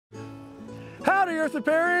Howdy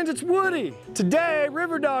Earthaparians, it's Woody. Today,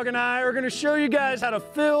 River Dog and I are going to show you guys how to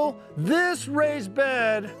fill this raised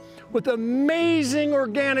bed with amazing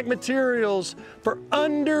organic materials for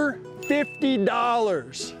under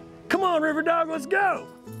 $50. Come on, River Dog, let's go.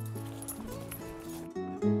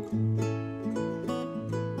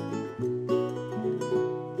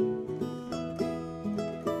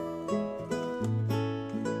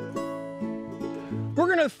 We're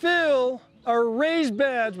going to fill our raised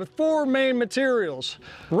beds with four main materials: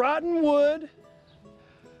 rotten wood,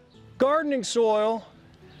 gardening soil,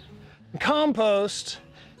 compost,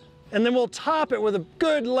 and then we'll top it with a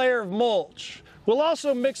good layer of mulch. We'll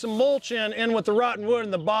also mix some mulch in with the rotten wood in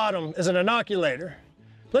the bottom as an inoculator.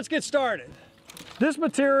 Let's get started. This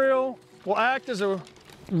material will act as a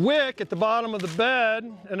wick at the bottom of the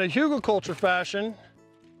bed in a hugelkultur fashion.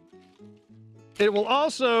 It will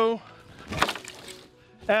also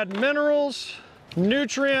add minerals,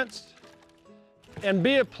 nutrients, and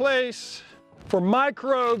be a place for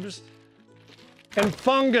microbes and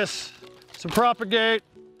fungus to propagate.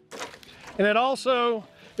 And it also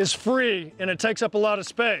is free and it takes up a lot of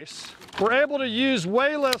space. We're able to use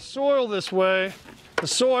way less soil this way. The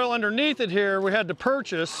soil underneath it here we had to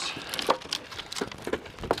purchase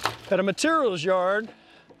at a materials yard.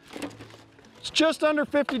 It's just under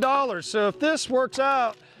 $50. So if this works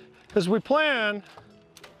out as we plan,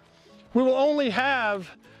 we will only have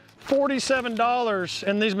 $47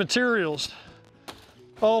 in these materials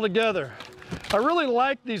altogether. I really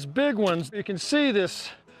like these big ones. You can see this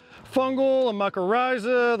fungal and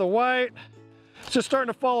mycorrhiza, the white. It's just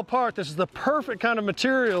starting to fall apart. This is the perfect kind of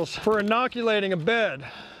materials for inoculating a bed.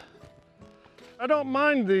 I don't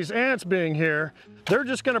mind these ants being here. They're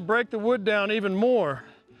just gonna break the wood down even more.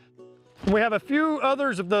 We have a few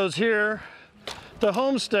others of those here, the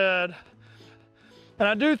homestead. And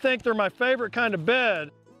I do think they're my favorite kind of bed.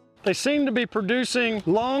 They seem to be producing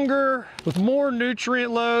longer with more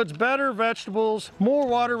nutrient loads, better vegetables, more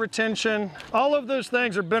water retention. All of those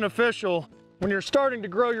things are beneficial when you're starting to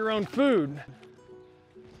grow your own food.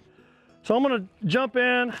 So I'm gonna jump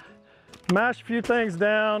in, mash a few things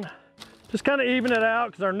down, just kind of even it out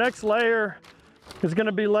because our next layer is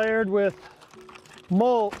gonna be layered with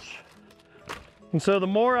mulch. And so the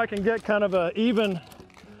more I can get kind of an even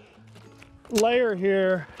layer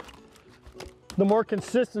here, the more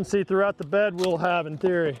consistency throughout the bed we'll have in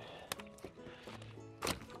theory.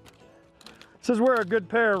 This is where a good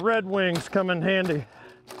pair of Red Wings come in handy.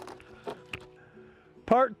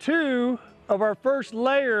 Part two of our first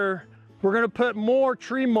layer, we're going to put more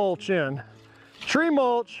tree mulch in. Tree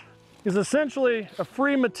mulch is essentially a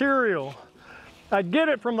free material. I get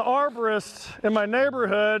it from the arborists in my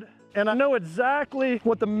neighborhood, and I know exactly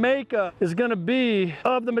what the makeup is gonna be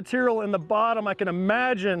of the material in the bottom. I can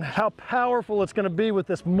imagine how powerful it's gonna be with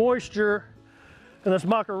this moisture and this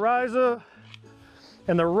mycorrhiza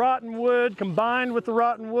and the rotten wood combined with the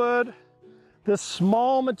rotten wood, this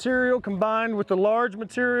small material combined with the large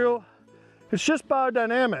material. It's just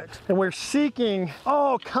biodynamics, and we're seeking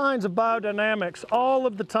all kinds of biodynamics all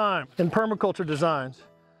of the time in permaculture designs.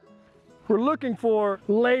 We're looking for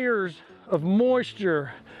layers of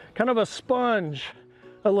moisture, kind of a sponge,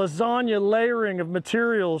 a lasagna layering of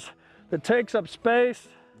materials that takes up space.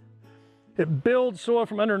 It builds soil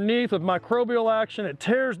from underneath with microbial action. It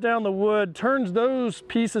tears down the wood, turns those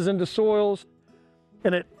pieces into soils,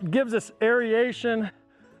 and it gives us aeration,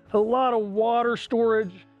 a lot of water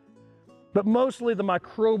storage, but mostly the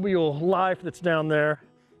microbial life that's down there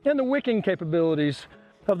and the wicking capabilities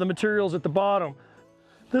of the materials at the bottom.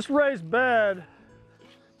 This raised bed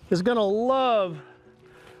is gonna love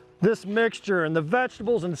this mixture, and the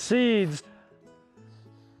vegetables and seeds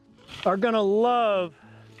are gonna love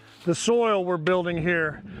the soil we're building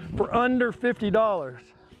here for under $50.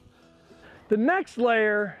 The next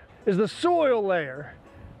layer is the soil layer,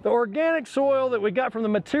 the organic soil that we got from the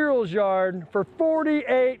materials yard for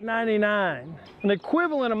 $48.99. An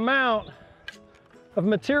equivalent amount of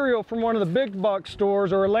material from one of the big box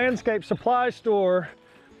stores or a landscape supply store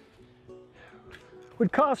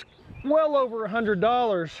would cost well over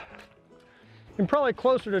 $100 and probably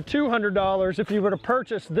closer to $200 if you were to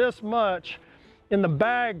purchase this much in the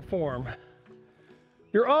bag form.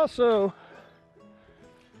 You're also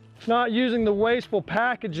not using the wasteful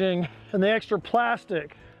packaging and the extra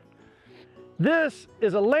plastic. This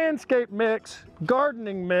is a landscape mix,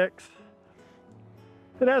 gardening mix.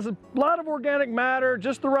 It has a lot of organic matter,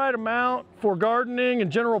 just the right amount for gardening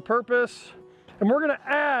and general purpose. And we're gonna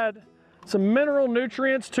add some mineral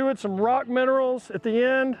nutrients to it, some rock minerals at the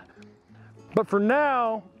end. But for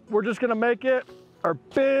now, we're just gonna make it our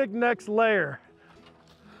big next layer.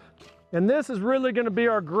 And this is really going to be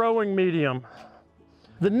our growing medium.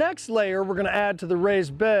 The next layer we're going to add to the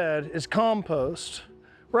raised bed is compost.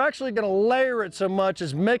 We're actually going to layer it so much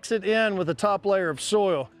as mix it in with the top layer of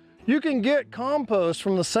soil. You can get compost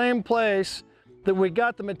from the same place that we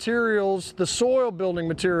got the materials, the soil building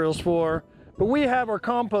materials for, but we have our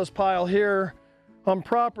compost pile here on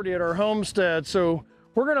property at our homestead. So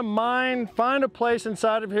we're gonna find a place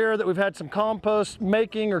inside of here that we've had some compost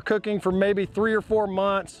making or cooking for maybe 3 or 4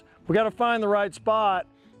 months. We gotta find the right spot,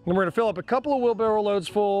 and we're gonna fill up a couple of wheelbarrow loads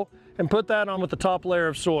full and put that on with the top layer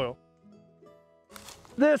of soil.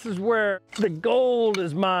 This is where the gold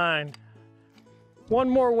is mined. One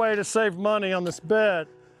more way to save money on this bed.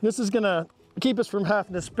 This is gonna keep us from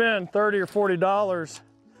having to spend $30 or $40.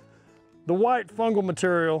 The white fungal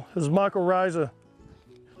material is mycorrhiza.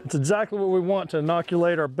 It's exactly what we want to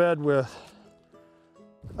inoculate our bed with.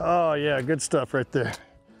 Oh yeah, good stuff right there.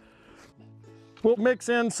 We'll mix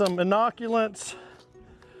in some inoculants,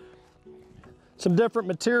 some different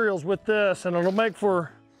materials with this, and it'll make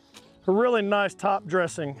for a really nice top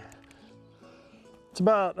dressing. It's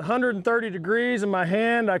about 130 degrees in my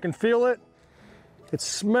hand. I can feel it. It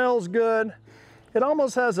smells good. It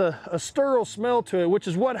almost has a sterile smell to it, which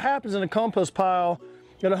is what happens in a compost pile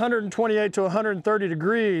at 128 to 130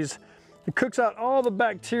 degrees. It cooks out all the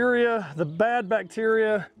bacteria, the bad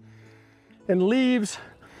bacteria, and leaves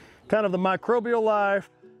kind of the microbial life.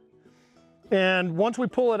 And once we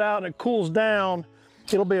pull it out and it cools down,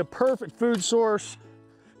 it'll be a perfect food source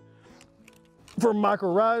for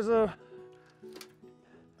mycorrhiza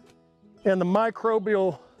and the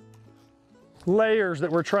microbial layers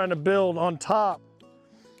that we're trying to build on top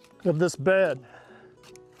of this bed.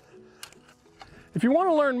 If you want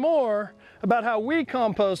to learn more about how we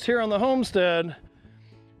compost here on the homestead,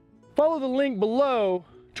 follow the link below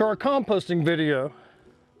to our composting video.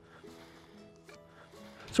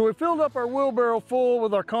 So we filled up our wheelbarrow full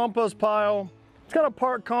with our compost pile. It's got a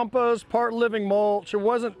part compost, part living mulch. It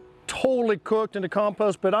wasn't totally cooked into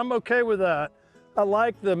compost, but I'm okay with that. I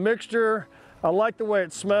like the mixture. I like the way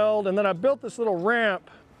it smelled. And then I built this little ramp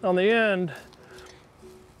on the end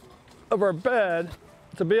of our bed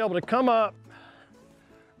to be able to come up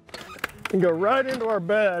and go right into our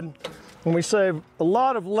bed, and we save a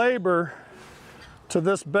lot of labor to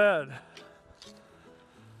this bed.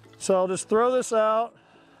 So I'll just throw this out.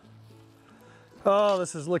 Oh,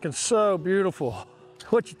 this is looking so beautiful.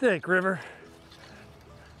 What you think, River?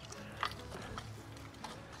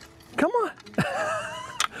 Come on.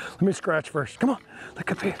 Let me scratch first. Come on, look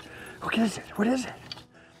up here. What is it? What is it?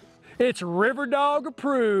 It's River Dog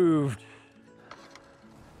approved.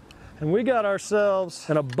 And we got ourselves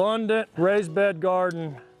an abundant raised bed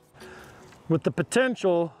garden with the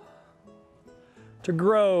potential to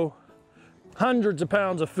grow hundreds of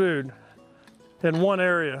pounds of food in one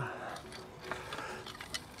area.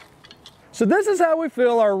 So this is how we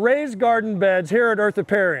fill our raised garden beds here at Earth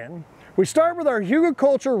Riparian. We start with our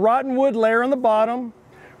Hügelkultur rotten wood layer on the bottom.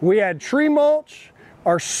 We add tree mulch,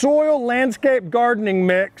 our soil landscape gardening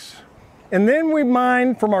mix, and then we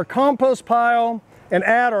mine from our compost pile and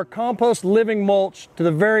add our compost living mulch to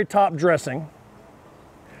the very top dressing.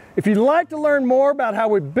 If you'd like to learn more about how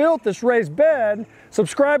we built this raised bed,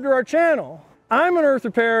 subscribe to our channel. I'm an Earth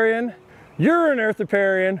Riparian, you're an Earth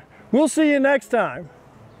Riparian. We'll see you next time.